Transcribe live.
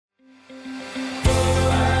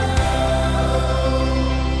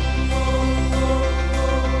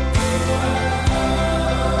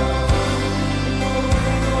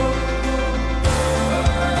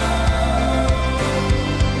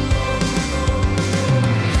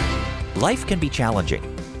Life can be challenging.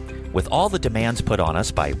 With all the demands put on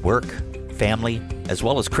us by work, family, as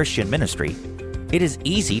well as Christian ministry, it is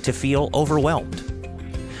easy to feel overwhelmed.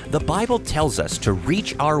 The Bible tells us to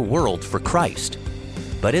reach our world for Christ,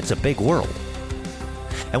 but it's a big world.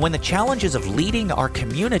 And when the challenges of leading our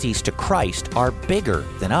communities to Christ are bigger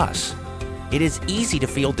than us, it is easy to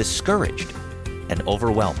feel discouraged and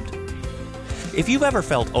overwhelmed. If you've ever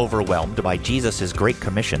felt overwhelmed by Jesus' Great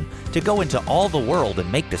Commission to go into all the world and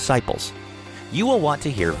make disciples, you will want to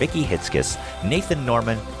hear Vicki Hitzkes, Nathan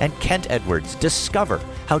Norman, and Kent Edwards discover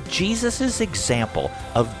how Jesus' example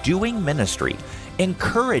of doing ministry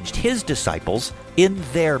encouraged his disciples in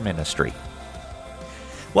their ministry.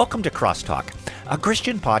 Welcome to Crosstalk, a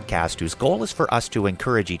Christian podcast whose goal is for us to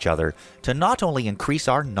encourage each other to not only increase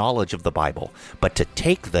our knowledge of the Bible, but to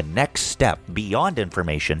take the next step beyond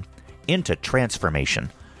information into transformation.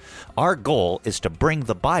 Our goal is to bring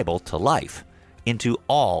the Bible to life into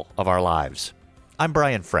all of our lives. I'm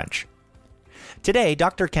Brian French. Today,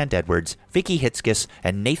 Dr. Kent Edwards, Vicki Hitzkes,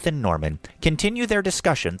 and Nathan Norman continue their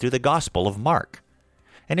discussion through the Gospel of Mark.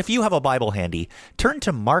 And if you have a Bible handy, turn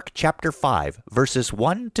to Mark chapter 5, verses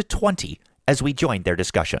 1 to 20 as we join their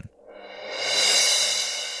discussion.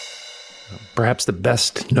 Perhaps the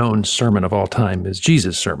best known sermon of all time is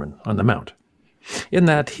Jesus' Sermon on the Mount. In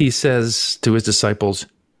that, he says to his disciples,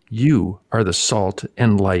 "You are the salt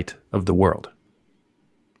and light of the world."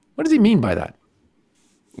 What does he mean by that?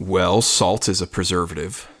 Well, salt is a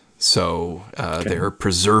preservative, so they're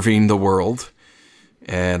preserving the world,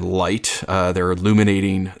 and light, they're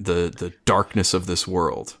illuminating the darkness of this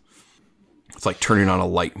world. It's like turning on a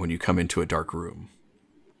light when you come into a dark room.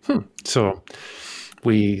 So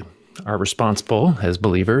we are responsible as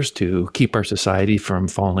believers to keep our society from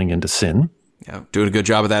falling into sin. Yeah, doing a good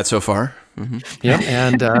job of that so far. Mm-hmm. Yeah,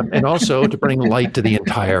 and also to bring light to the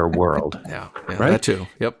entire world. Yeah, right? That too.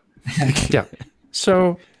 Yep. Yeah.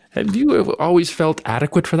 So have you always felt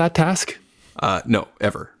adequate for that task? No,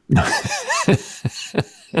 ever.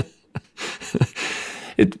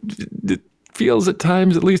 It feels at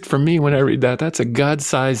times, at least for me when I read that, that's a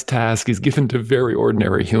God-sized task he's given to very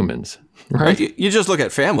ordinary humans. Right? You just look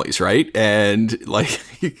at families, right? And like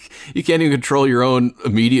you can't even control your own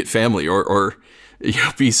immediate family or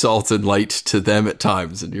be salt and light to them at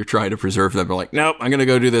times. And you're trying to preserve them. They're like, nope, I'm going to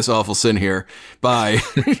go do this awful sin here. Bye.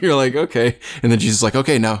 You're like, okay. And then Jesus is like,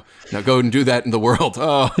 okay, now go and do that in the world.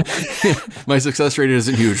 Oh, my success rate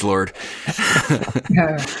isn't huge, Lord.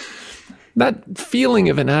 That feeling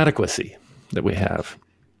of inadequacy that we have,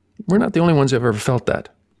 we're not the only ones who have ever felt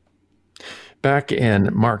that. Back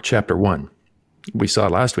in Mark chapter 1, we saw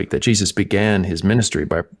last week that Jesus began his ministry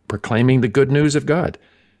by proclaiming the good news of God.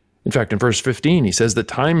 In fact, in verse 15, he says, "The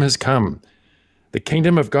time has come. The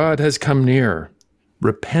kingdom of God has come near.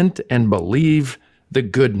 Repent and believe the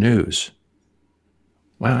good news."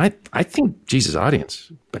 Well, I think Jesus' audience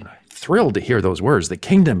has been thrilled to hear those words. The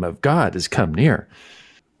kingdom of God has come near.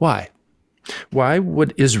 Why? Why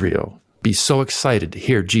would Israel be so excited to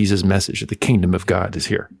hear Jesus' message that the kingdom of God is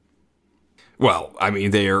here? Well, I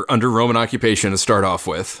mean, they are under Roman occupation to start off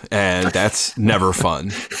with, and that's never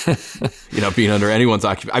fun. Being under anyone's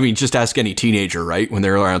occupation. I mean, just ask any teenager, right? When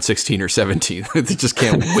they're around 16 or 17, they just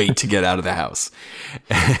can't wait to get out of the house.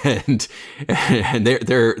 And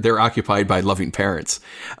they're occupied by loving parents,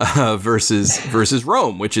 versus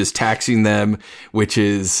Rome, which is taxing them, which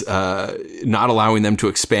is not allowing them to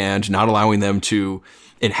expand, not allowing them to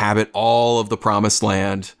inhabit all of the promised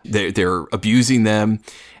land. They're abusing them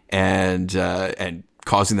and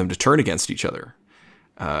causing them to turn against each other.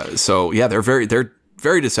 They're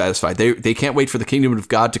very dissatisfied. They can't wait for the kingdom of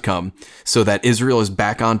God to come so that Israel is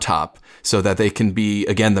back on top, so that they can be,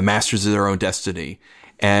 again, the masters of their own destiny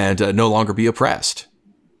and no longer be oppressed.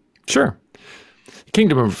 Sure. The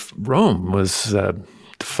kingdom of Rome was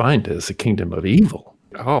defined as a kingdom of evil.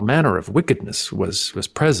 All manner of wickedness was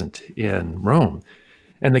present in Rome.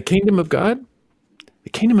 And the kingdom of God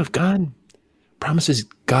promises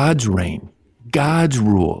God's reign, God's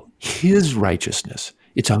rule, his righteousness.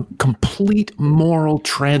 It's a complete moral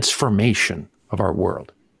transformation of our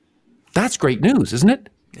world. That's great news, isn't it?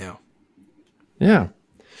 Yeah. Yeah.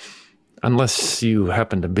 Unless you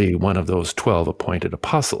happen to be one of those 12 appointed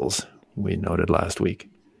apostles we noted last week,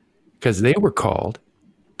 because they were called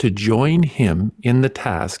to join him in the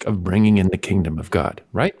task of bringing in the kingdom of God,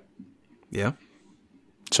 right? Yeah.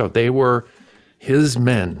 So they were his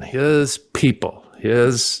men, his people,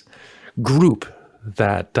 his group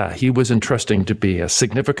that he was entrusting to be a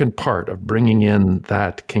significant part of bringing in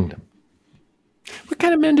that kingdom. What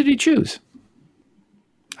kind of men did he choose?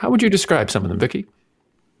 How would you describe some of them, Vicki?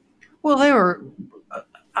 Well, they were,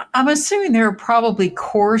 I'm assuming they were probably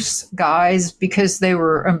coarse guys because they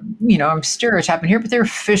were, I'm stereotyping here, but they were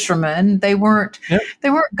fishermen. They weren't. Yep. They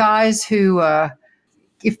weren't guys who,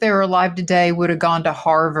 if they were alive today, would have gone to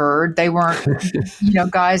Harvard. They weren't,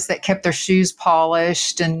 guys that kept their shoes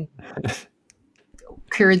polished and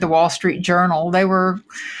carried the Wall Street Journal. They were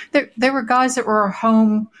guys that were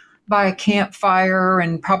home by a campfire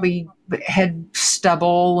and probably had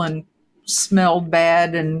stubble and smelled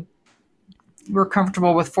bad and were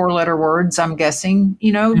comfortable with 4-letter words, I'm guessing,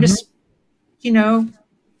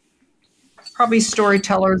 probably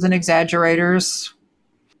storytellers and exaggerators.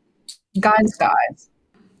 Guys.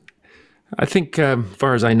 I think, as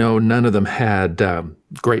far as I know, none of them had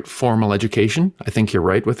great formal education. I think you're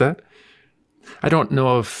right with that. I don't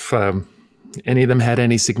know if any of them had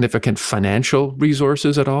any significant financial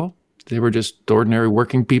resources at all. They were just ordinary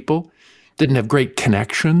working people, didn't have great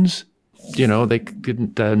connections. They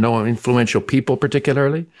didn't know influential people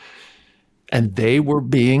particularly. And they were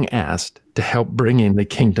being asked to help bring in the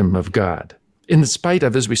kingdom of God, in spite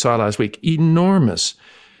of, as we saw last week, enormous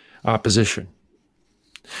opposition.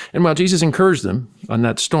 And while Jesus encouraged them on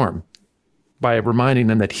that storm by reminding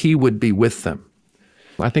them that he would be with them,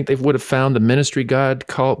 I think they would have found the ministry God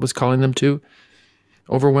was calling them to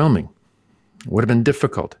overwhelming. It would have been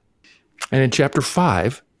difficult. And in chapter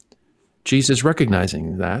 5, Jesus,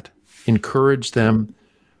 recognizing that, encouraged them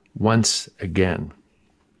once again.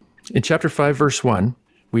 In chapter 5, verse 1,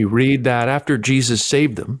 we read that after Jesus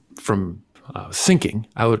saved them from sinking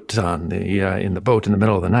out on in the boat in the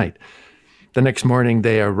middle of the night, the next morning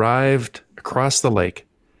they arrived across the lake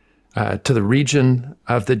to the region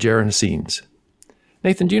of the Gerasenes.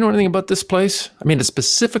 Nathan, do you know anything about this place? I mean, it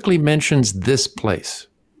specifically mentions this place.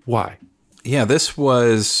 Why? Yeah, this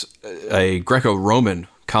was a Greco-Roman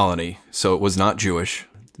colony, so it was not Jewish.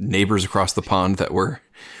 Neighbors across the pond that were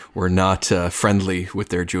not friendly with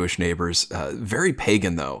their Jewish neighbors. Very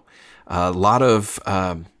pagan, though. A lot of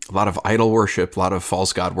idol worship, a lot of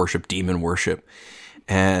false god worship, demon worship.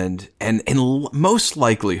 And in most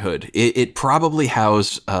likelihood, it probably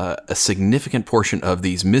housed a significant portion of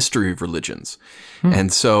these mystery religions.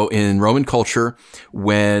 And so in Roman culture,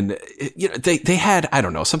 when they had, I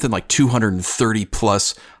don't know, something like 230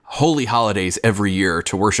 plus holy holidays every year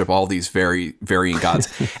to worship all these very varying gods,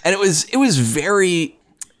 and it was very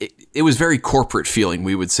corporate feeling,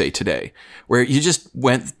 we would say today, where you just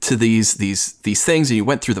went to these things and you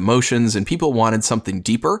went through the motions, and people wanted something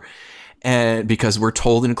deeper. And because we're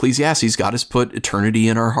told in Ecclesiastes, God has put eternity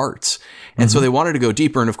in our hearts. And so they wanted to go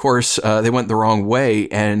deeper. And of course, they went the wrong way,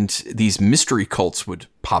 and these mystery cults would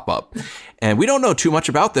pop up. And we don't know too much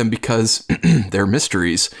about them because they're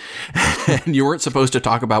mysteries. And you weren't supposed to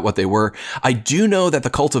talk about what they were. I do know that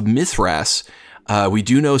the cult of Mithras, we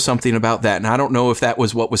do know something about that. And I don't know if that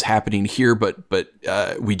was what was happening here, but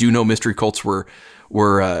we do know mystery cults were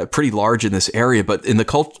pretty large in this area. But in the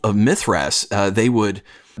cult of Mithras, they would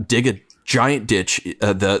dig a giant ditch.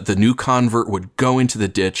 The new convert would go into the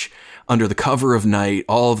ditch under the cover of night.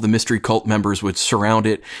 All of the mystery cult members would surround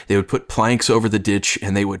it. They would put planks over the ditch,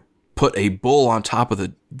 and they would put a bull on top of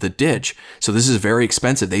the ditch. So this is very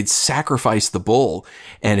expensive. They'd sacrifice the bull,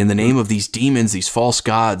 and in the name of these demons, these false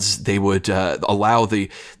gods, they would allow the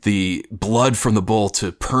blood from the bull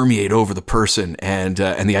to permeate over the person. And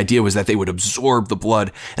the idea was that they would absorb the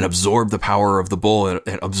blood and absorb the power of the bull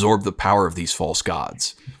and absorb the power of these false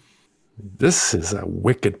gods. This is a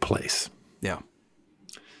wicked place. Yeah.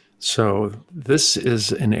 So this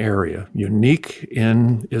is an area unique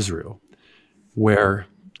in Israel where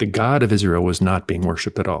the God of Israel was not being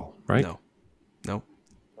worshipped at all, right? No.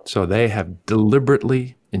 So they have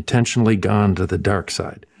deliberately, intentionally gone to the dark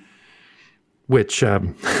side, which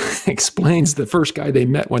explains the first guy they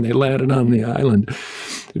met when they landed on the island.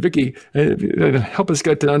 Vicky, help us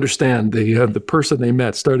get to understand the person they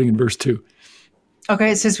met, starting in verse 2.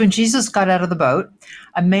 Okay, it says, when Jesus got out of the boat,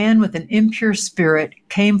 a man with an impure spirit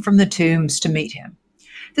came from the tombs to meet him.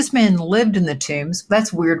 This man lived in the tombs.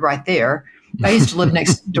 That's weird right there. I used to live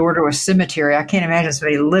next door to a cemetery. I can't imagine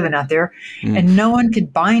somebody living out there. And no one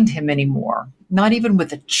could bind him anymore, not even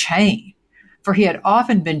with a chain. For he had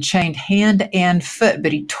often been chained hand and foot,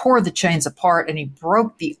 but he tore the chains apart and he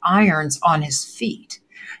broke the irons on his feet.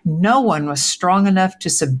 No one was strong enough to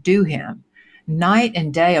subdue him. Night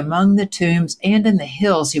and day among the tombs and in the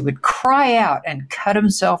hills, he would cry out and cut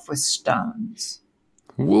himself with stones.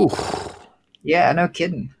 Woo. Yeah, no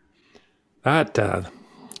kidding. That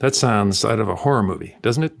sounds out of a horror movie,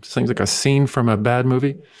 doesn't it? Seems like a scene from a bad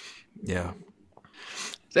movie. Yeah.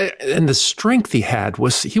 And the strength he had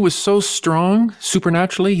he was so strong,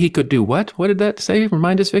 supernaturally, he could do what? What did that say?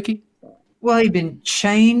 Remind us, Vicky? Well, he'd been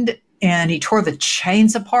chained and he tore the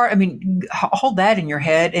chains apart. I mean, hold that in your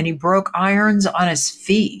head. And he broke irons on his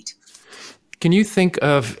feet. Can you think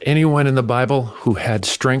of anyone in the Bible who had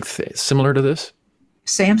strength similar to this?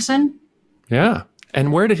 Samson? Yeah.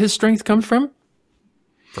 And where did his strength come from?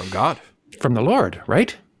 From God. From the Lord,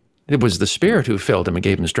 right? It was the Spirit who filled him and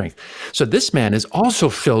gave him strength. So this man is also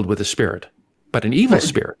filled with a spirit, but an evil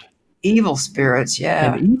spirit. Evil spirits,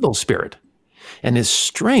 yeah. An evil spirit. And his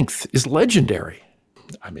strength is legendary.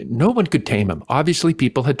 I mean, no one could tame him. Obviously,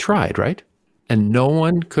 people had tried, right? And no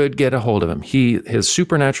one could get a hold of him. His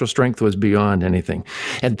supernatural strength was beyond anything.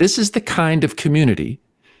 And this is the kind of community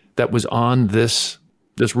that was on this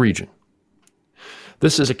region.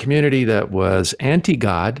 This is a community that was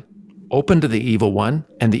anti-God, open to the evil one,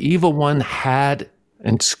 and the evil one had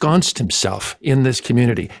ensconced himself in this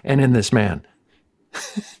community and in this man.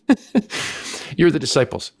 You're the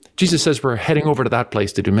disciples. Jesus says we're heading over to that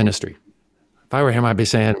place to do ministry. If I were him, I'd be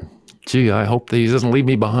saying, gee, I hope that he doesn't leave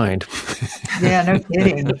me behind. Yeah, no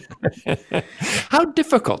kidding. How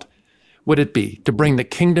difficult would it be to bring the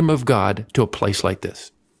kingdom of God to a place like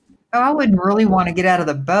this? I wouldn't really want to get out of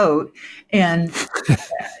the boat. And,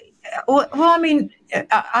 well, I mean,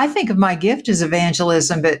 I think of my gift as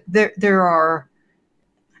evangelism, but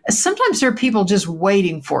sometimes there are people just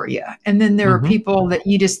waiting for you. And then there are people that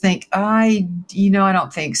you just think, I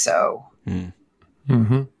don't think so.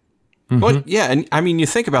 Well, yeah. And I mean, you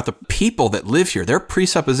think about the people that live here, their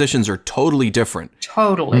presuppositions are totally different.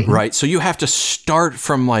 Totally. Right. So you have to start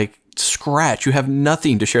from like scratch. You have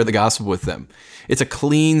nothing to share the gospel with them. It's a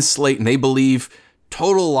clean slate, and they believe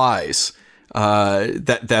total lies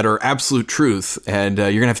that are absolute truth. And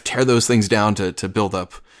you're going to have to tear those things down to build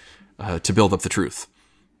up the truth.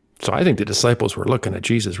 So I think the disciples were looking at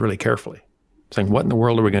Jesus really carefully, saying, what in the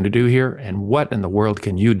world are we going to do here? And what in the world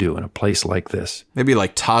can you do in a place like this? Maybe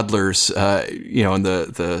like toddlers, in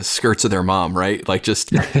the skirts of their mom, right? Like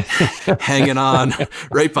just hanging on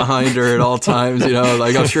right behind her at all times,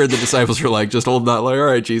 like I'm sure the disciples were like, just holding that, like, all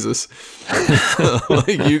right, Jesus,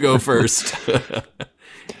 like you go first.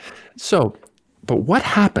 But what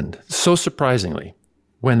happened so surprisingly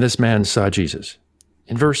when this man saw Jesus?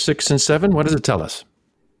 In verse 6 and 7, what does it tell us?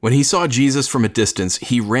 When he saw Jesus from a distance,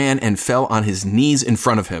 he ran and fell on his knees in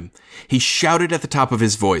front of him. He shouted at the top of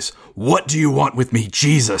his voice, "What do you want with me,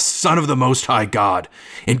 Jesus, Son of the Most High God?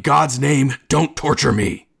 In God's name, don't torture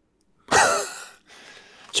me."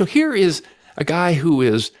 So here is a guy who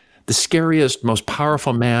is the scariest, most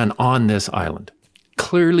powerful man on this island,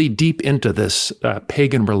 clearly deep into this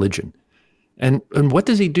pagan religion. And what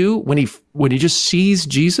does he do when he just sees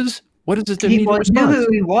Jesus? What is his immediate response? He knew who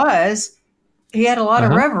he was. He had a lot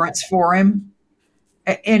of reverence for him,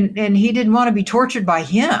 and he didn't want to be tortured by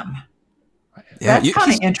him. Yeah, that's kind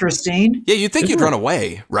of interesting. Yeah, you'd think you'd run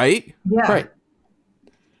away, right? Yeah. Right.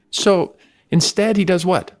 So instead, he does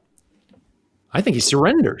what? I think he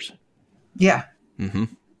surrenders. Yeah. Mm-hmm.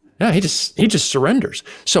 Yeah, he just surrenders.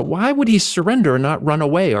 So why would he surrender and not run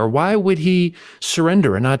away? Or why would he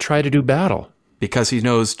surrender and not try to do battle? Because he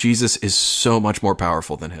knows Jesus is so much more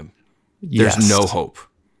powerful than him. There's no hope.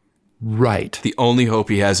 Right. The only hope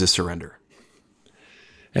he has is surrender.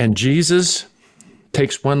 And Jesus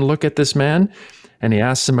takes one look at this man and he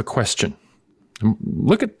asks him a question.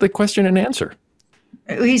 Look at the question and answer.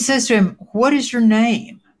 He says to him, "What is your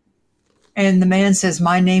name?" And the man says,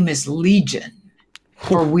 "My name is Legion,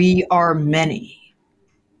 for we are many."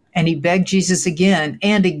 And he begged Jesus again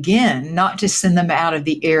and again not to send them out of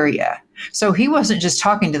the area. So he wasn't just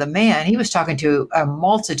talking to the man, he was talking to a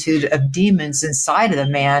multitude of demons inside of the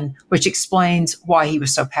man, which explains why he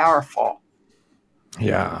was so powerful.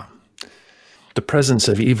 Yeah. The presence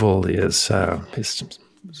of evil is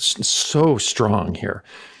so strong here.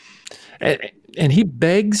 And he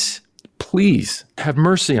begs, "Please have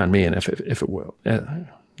mercy on me," and if it will,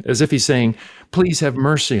 as if he's saying, "Please have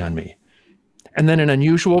mercy on me." And then an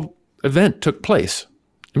unusual event took place.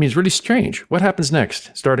 I mean, it's really strange. What happens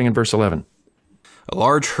next, starting in verse 11? A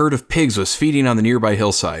large herd of pigs was feeding on the nearby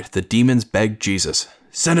hillside. The demons begged Jesus,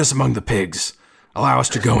 "Send us among the pigs. Allow us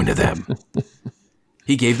to go into them."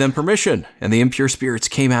 He gave them permission, and the impure spirits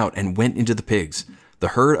came out and went into the pigs. The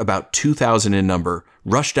herd, about 2,000 in number,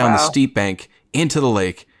 rushed down the steep bank into the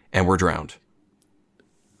lake and were drowned.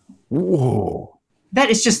 Whoa. That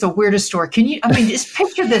is just the weirdest story. Just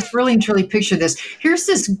picture this, really and truly picture this. Here's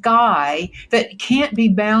this guy that can't be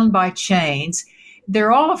bound by chains.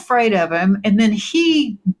 They're all afraid of him. And then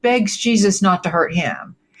he begs Jesus not to hurt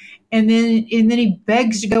him. And then he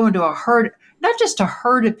begs to go into a herd, not just a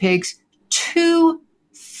herd of pigs,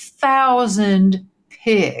 2,000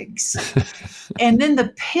 pigs. And then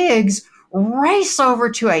the pigs race over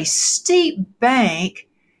to a steep bank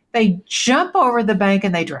They jump over the bank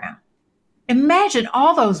and they drown. Imagine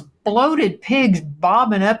all those bloated pigs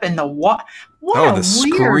bobbing up in the water. What a the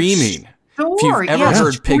weird screaming. story. If you've ever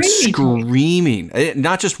heard pigs screaming.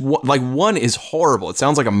 not just like one is horrible. It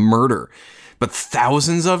sounds like a murder, but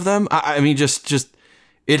thousands of them. I mean, just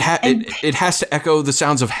it has to echo the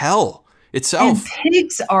sounds of hell itself. And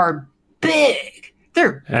pigs are big.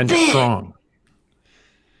 They're big. Strong.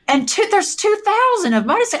 And there's 2,000 of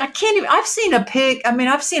them. I can't even. I've seen a pig. I mean,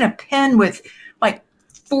 I've seen a pen with like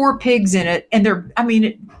 4 pigs in it, and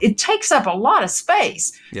it takes up a lot of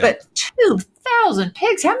space. Yeah. But 2,000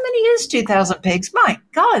 pigs. How many is 2,000 pigs? My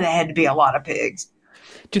God, that had to be a lot of pigs.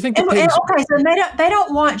 Do you think the And pigs? okay, so they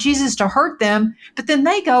don't want Jesus to hurt them, but then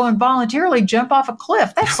they go and voluntarily jump off a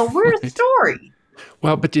cliff. That's a weird story.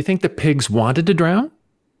 Well, but do you think the pigs wanted to drown?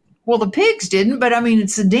 Well, the pigs didn't, but I mean,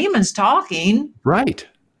 it's the demons talking. Right.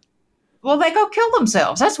 Well, they go kill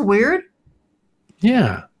themselves. That's weird.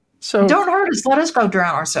 Yeah. So Don't hurt us. Let us go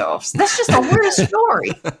drown ourselves. That's just a weird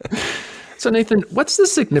story. So Nathan, what's the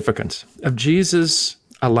significance of Jesus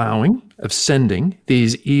sending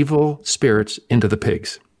these evil spirits into the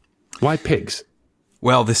pigs? Why pigs?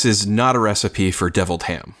 Well, this is not a recipe for deviled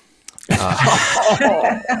ham. I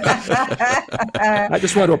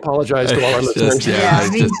just want to apologize to all our listeners. Yeah,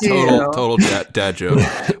 me too. Total dad joke.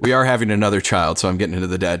 We are having another child, so I'm getting into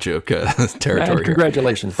the dad joke territory And here.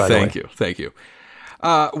 congratulations, by the way. Thank you.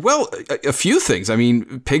 Well, a few things. I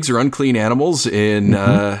mean, pigs are unclean animals in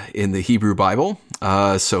the Hebrew Bible.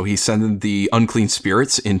 So he's sending the unclean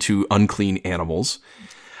spirits into unclean animals.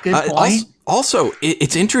 Good point. Also,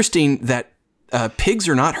 it's interesting that pigs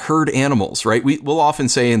are not herd animals, right? We'll often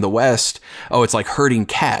say in the West, oh, it's like herding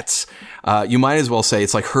cats. You might as well say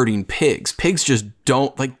it's like herding pigs. Pigs just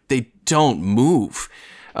don't move.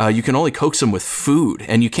 You can only coax them with food,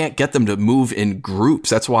 and you can't get them to move in groups.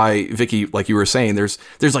 That's why, Vicky, like you were saying, there's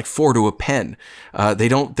like 4 to a pen. They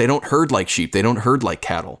don't herd like sheep. They don't herd like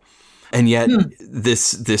cattle. And yet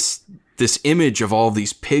this image of all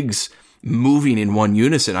these pigs moving in one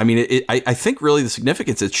unison. I mean, I think really the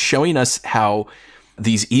significance is showing us how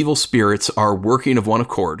these evil spirits are working of one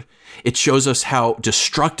accord. It shows us how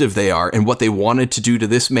destructive they are, and what they wanted to do to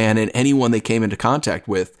this man and anyone they came into contact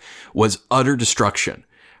with was utter destruction.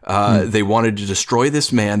 They wanted to destroy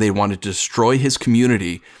this man. They wanted to destroy his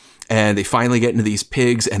community, and they finally get into these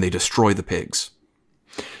pigs and they destroy the pigs.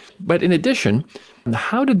 But in addition,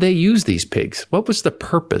 how did they use these pigs? What was the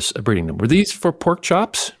purpose of breeding them? Were these for pork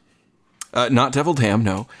chops? Not deviled ham,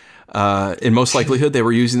 no. In most likelihood, they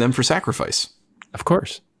were using them for sacrifice. Of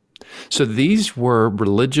course. So these were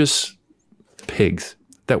religious pigs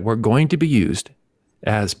that were going to be used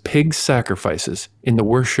as pig sacrifices in the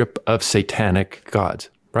worship of satanic gods,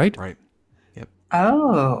 right? Right. Yep.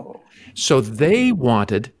 Oh. So they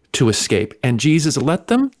wanted to escape, and Jesus let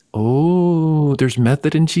them? Oh, there's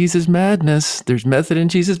method in Jesus' madness. There's method in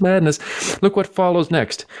Jesus' madness. Look what follows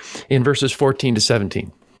next in verses 14 to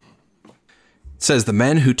 17. It says, the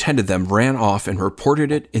men who tended them ran off and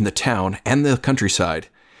reported it in the town and the countryside.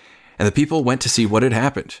 And the people went to see what had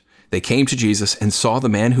happened. They came to Jesus and saw the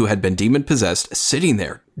man who had been demon-possessed sitting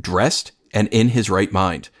there, dressed and in his right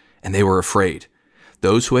mind. And they were afraid.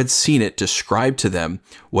 Those who had seen it described to them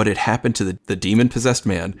what had happened to the demon-possessed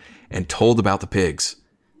man and told about the pigs.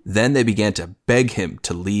 Then they began to beg him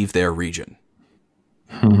to leave their region.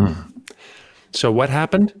 So what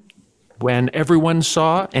happened when everyone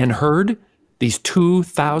saw and heard these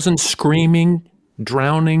 2,000 screaming,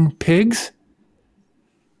 drowning pigs?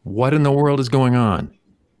 What in the world is going on?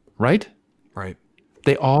 Right? Right.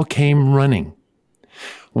 They all came running.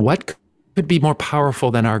 What could be more powerful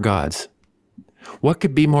than our gods? What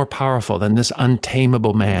could be more powerful than this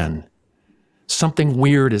untamable man? Something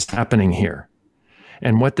weird is happening here.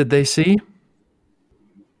 And what did they see?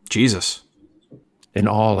 Jesus. In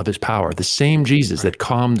all of his power. The same Jesus that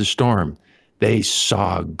calmed the storm. They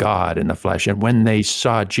saw God in the flesh. And when they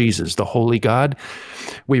saw Jesus, the holy God,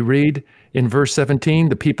 we read in verse 17,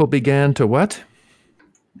 the people began to what?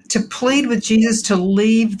 To plead with Jesus to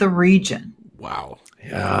leave the region. Wow.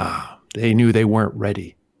 Yeah, they knew they weren't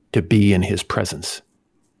ready to be in his presence.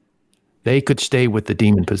 They could stay with the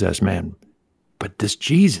demon-possessed man. But this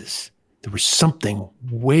Jesus, there was something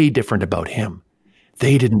way different about him.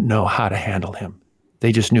 They didn't know how to handle him.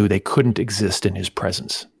 They just knew they couldn't exist in his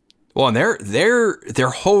presence. Well, and their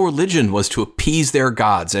whole religion was to appease their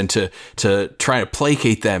gods and to try to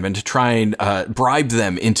placate them and to try and bribe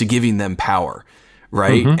them into giving them power,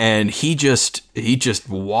 right? Mm-hmm. And he just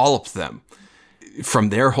walloped them. From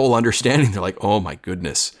their whole understanding, they're like, oh my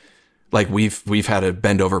goodness, like we've had to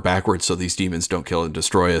bend over backwards so these demons don't kill and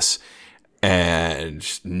destroy us.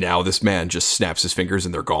 And now this man just snaps his fingers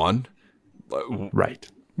and they're gone. Right.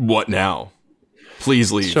 What now?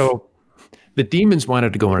 Please leave. So the demons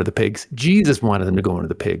wanted to go into the pigs. Jesus wanted them to go into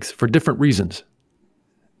the pigs for different reasons.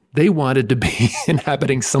 They wanted to be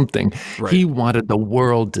inhabiting something. Right. He wanted the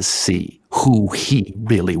world to see who he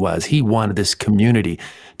really was. He wanted this community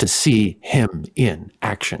to see him in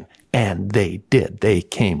action. And they did. They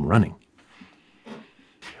came running.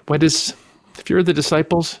 If you're the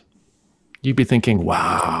disciples, you'd be thinking,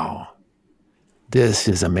 wow, this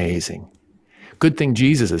is amazing. Good thing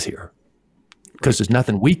Jesus is here, because there's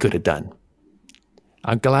nothing we could have done.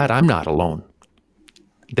 I'm glad I'm not alone.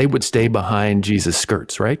 They would stay behind Jesus'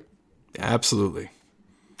 skirts, right? Absolutely.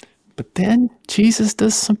 But then Jesus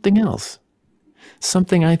does something else,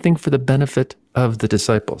 something I think for the benefit of the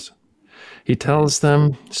disciples. He tells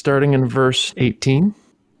them, starting in verse 18,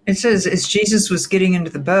 It says, as Jesus was getting into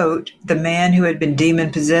the boat, the man who had been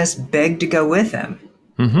demon-possessed begged to go with him,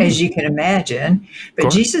 as you can imagine.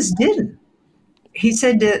 But Jesus didn't. He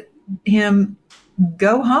said to him,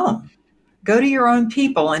 go home. Go to your own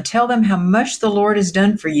people and tell them how much the Lord has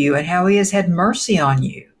done for you and how he has had mercy on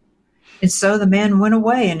you. And so the man went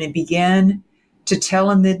away and he began to tell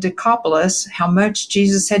in the Decapolis how much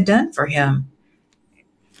Jesus had done for him.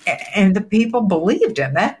 And the people believed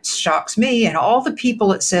him. That shocks me. And all the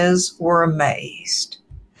people, it says, were amazed.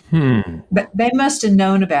 But they must have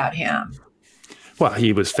known about him. Well,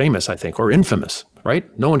 he was famous, I think, or infamous,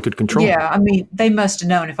 right? No one could control him. Yeah, I mean, they must have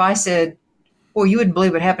known. If I said, well, you wouldn't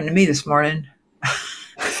believe what happened to me this morning.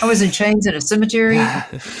 I was in chains in a cemetery. And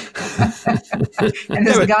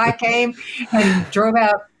this guy came and drove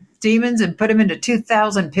out demons and put them into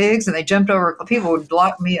 2,000 pigs, and they jumped over. People would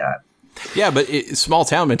lock me up. Yeah, but it's small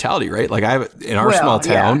town mentality, right? Like in our small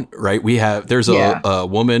town, right? There's a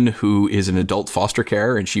woman who is an adult foster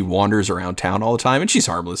care, and she wanders around town all the time, and she's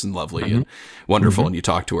harmless and lovely and wonderful, and you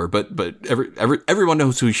talk to her, but everyone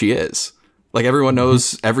knows who she is. Like everyone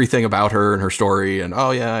knows everything about her and her story, and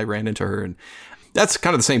oh yeah, I ran into her, and that's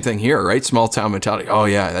kind of the same thing here, right? Small town mentality. Oh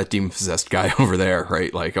yeah, that demon possessed guy over there,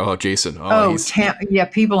 right? Like, oh, Jason.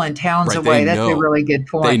 People in towns away. That's a really good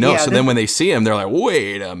point. They know. Yeah, so then when they see him, they're like,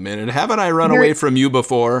 wait a minute, haven't I run away from you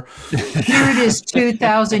before? Here it is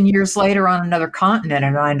 2,000 years later on another continent,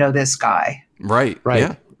 and I know this guy. Right.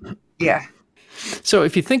 Right. Yeah. So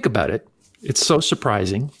if you think about it, it's so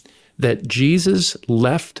surprising that Jesus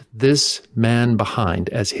left this man behind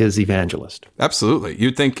as his evangelist. Absolutely.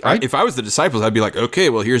 You'd think, if I was the disciples, I'd be like, okay,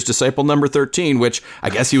 well, here's disciple number 13, which I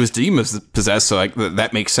guess he was demon-possessed, so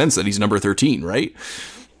that makes sense that he's number 13, right?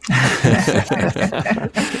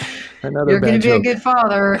 You're going to be a good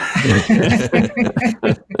father.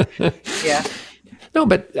 Yeah. No,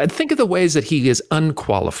 but think of the ways that he is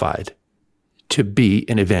unqualified to be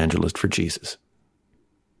an evangelist for Jesus.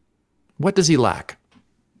 What does he lack?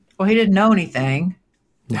 Well, he didn't know anything.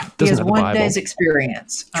 Yeah, he has one day's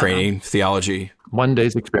experience. Training, theology. 1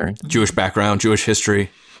 day's experience. Jewish background, Jewish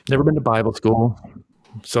history. Never been to Bible school.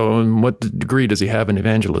 So in what degree does he have in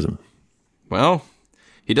evangelism? Well,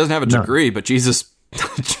 he doesn't have a degree, but Jesus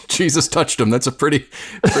touched him. That's a pretty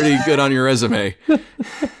good on your resume.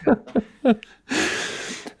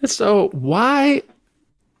 So why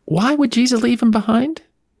would Jesus leave him behind?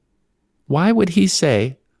 Why would he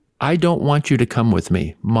say, I don't want you to come with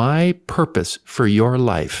me. My purpose for your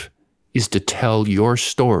life is to tell your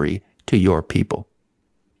story to your people.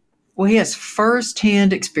 Well, he has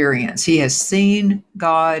firsthand experience. He has seen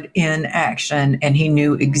God in action, and he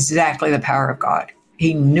knew exactly the power of God.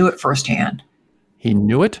 He knew it firsthand. He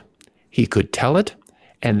knew it. He could tell it,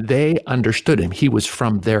 and they understood him. He was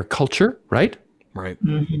from their culture, right? Right.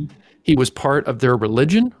 Mm-hmm. He was part of their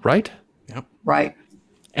religion, right? Yep. Right.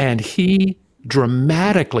 And he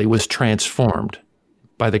dramatically was transformed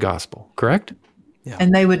by the gospel, correct? Yeah.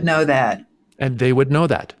 And they would know that. And they would know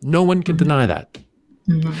that. No one can deny that.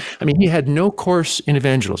 Mm-hmm. I mean, he had no course in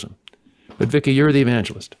evangelism. But Vicky, you're the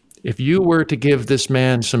evangelist. If you were to give this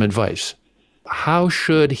man some advice, how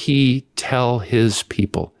should he tell his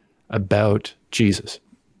people about Jesus?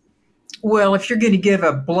 Well, if you're going to give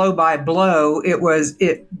a blow by blow,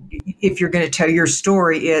 if you're going to tell your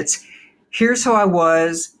story, it's here's who I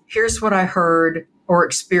was, here's what I heard or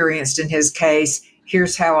experienced in his case,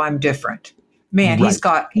 here's how I'm different. Man,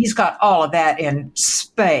 right. he's got all of that in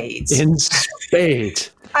spades. In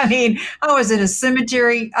spades. I mean, I was in a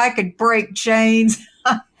cemetery. I could break chains.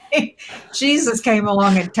 Jesus came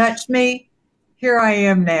along and touched me. Here I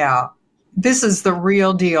am now. This is the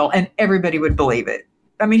real deal, and everybody would believe it.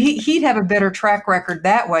 I mean, he'd have a better track record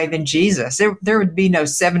that way than Jesus. There would be no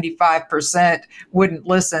 75% wouldn't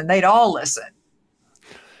listen. They'd all listen.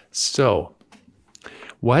 So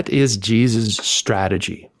What is Jesus'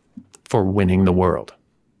 strategy for winning the world?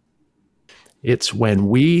 It's when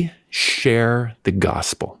we share the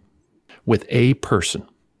gospel with a person,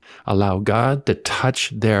 allow God to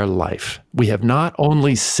touch their life. We have not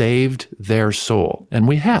only saved their soul, and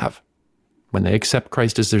we have, when they accept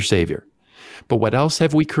Christ as their Savior, but what else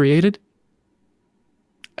have we created?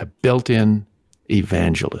 A built-in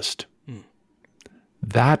evangelist.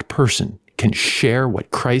 That person can share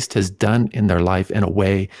what Christ has done in their life in a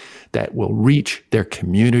way that will reach their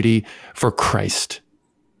community for Christ.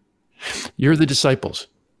 You're the disciples,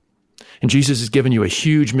 and Jesus has given you a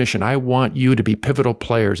huge mission. I want you to be pivotal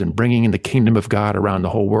players in bringing in the kingdom of God around the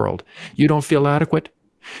whole world. You don't feel adequate?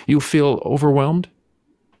 You feel overwhelmed?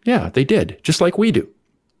 Yeah, they did, just like we do.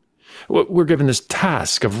 We're given this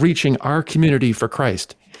task of reaching our community for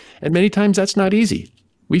Christ, and many times that's not easy.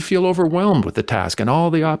 We feel overwhelmed with the task and all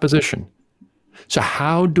the opposition. So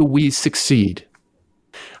how do we succeed?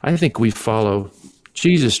 I think we follow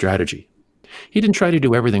Jesus' strategy. He didn't try to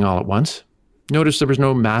do everything all at once. Notice there was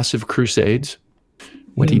no massive crusades.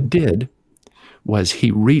 What he did was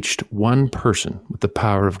he reached one person with the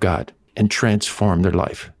power of God and transformed their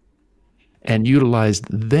life and utilized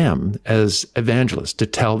them as evangelists to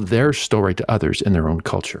tell their story to others in their own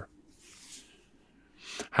culture.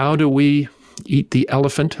 How do we eat the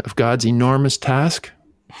elephant of God's enormous task?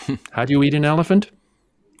 How do you eat an elephant?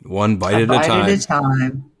 One bite at a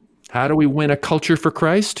time. How do we win a culture for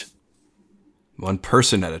Christ? One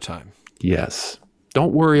person at a time. Yes.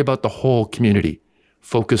 Don't worry about the whole community.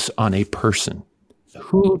 Focus on a person.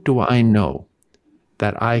 Who do I know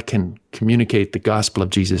that I can communicate the gospel of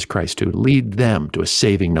Jesus Christ to, lead them to a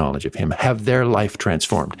saving knowledge of him, have their life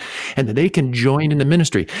transformed, and that they can join in the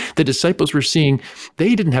ministry? The disciples were seeing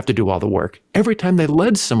they didn't have to do all the work. Every time they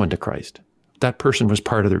led someone to Christ, that person was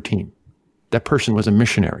part of their team. That person was a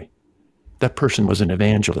missionary. That person was an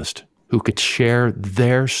evangelist who could share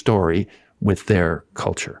their story with their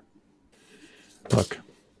culture. Look,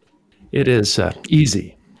 it is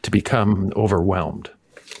easy to become overwhelmed.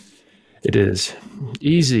 It is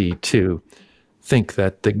easy to think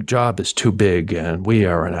that the job is too big and we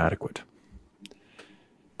are inadequate.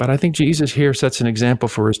 But I think Jesus here sets an example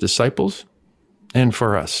for his disciples and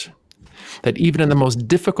for us, that even in the most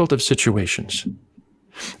difficult of situations,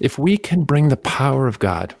 if we can bring the power of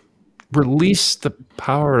God, release the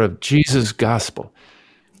power of Jesus' gospel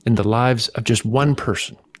in the lives of just one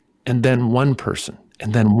person, and then one person,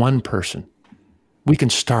 and then one person, we can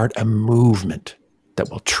start a movement that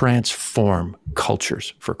will transform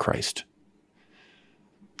cultures for Christ.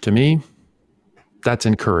 To me, that's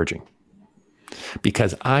encouraging,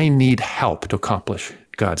 because I need help to accomplish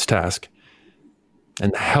God's task,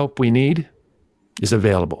 and the help we need is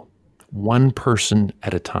available, one person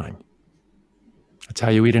at a time. That's how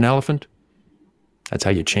you eat an elephant. That's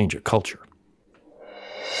how you change a culture.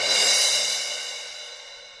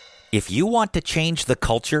 If you want to change the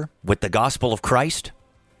culture with the gospel of Christ,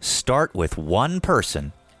 start with one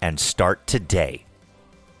person and start today.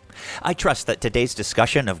 I trust that today's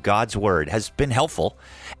discussion of God's Word has been helpful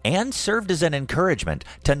and served as an encouragement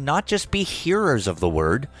to not just be hearers of the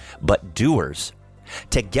Word, but doers.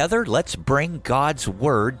 Together, let's bring God's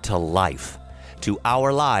Word to life, to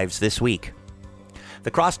our lives this week.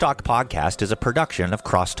 The Crosstalk podcast is a production of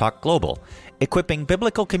Crosstalk Global, equipping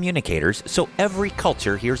biblical communicators so every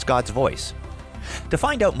culture hears God's voice. To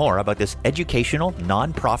find out more about this educational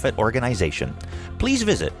nonprofit organization, please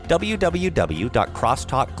visit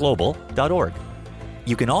www.crosstalkglobal.org.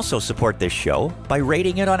 You can also support this show by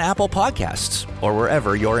rating it on Apple Podcasts or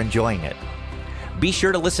wherever you're enjoying it. Be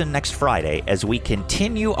sure to listen next Friday as we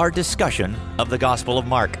continue our discussion of the Gospel of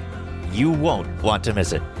Mark. You won't want to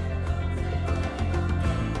miss it.